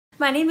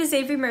My name is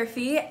Avery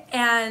Murphy,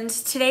 and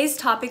today's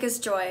topic is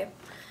joy.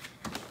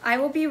 I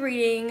will be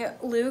reading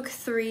Luke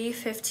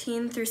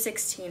 3:15 through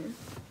 16.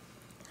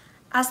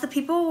 As the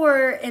people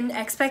were in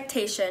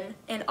expectation,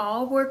 and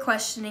all were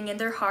questioning in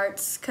their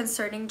hearts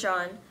concerning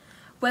John,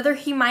 whether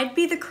he might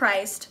be the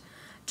Christ,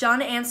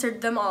 John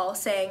answered them all,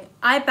 saying,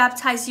 I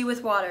baptize you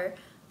with water,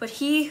 but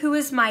he who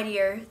is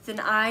mightier than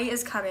I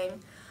is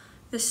coming,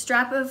 the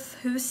strap of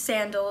whose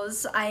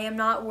sandals I am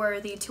not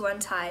worthy to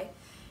untie.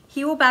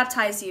 He will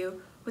baptize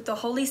you with the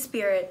Holy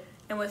Spirit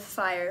and with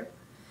fire.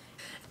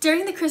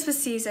 During the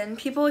Christmas season,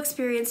 people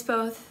experience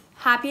both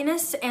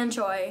happiness and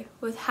joy,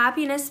 with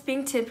happiness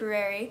being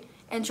temporary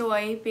and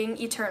joy being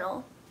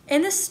eternal.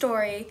 In this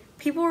story,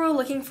 people were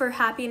looking for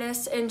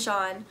happiness in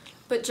John,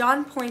 but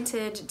John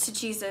pointed to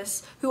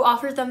Jesus, who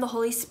offered them the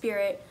Holy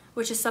Spirit,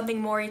 which is something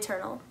more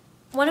eternal.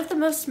 One of the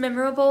most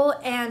memorable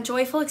and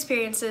joyful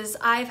experiences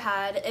I've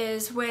had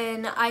is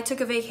when I took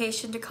a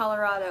vacation to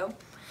Colorado.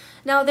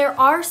 Now, there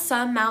are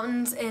some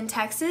mountains in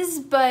Texas,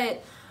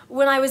 but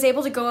when I was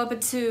able to go up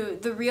into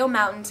the real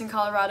mountains in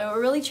Colorado, it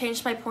really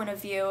changed my point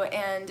of view,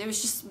 and it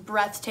was just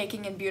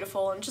breathtaking and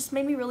beautiful, and just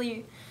made me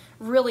really,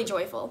 really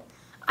joyful.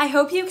 I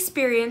hope you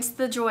experienced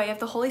the joy of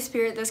the Holy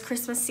Spirit this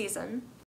Christmas season.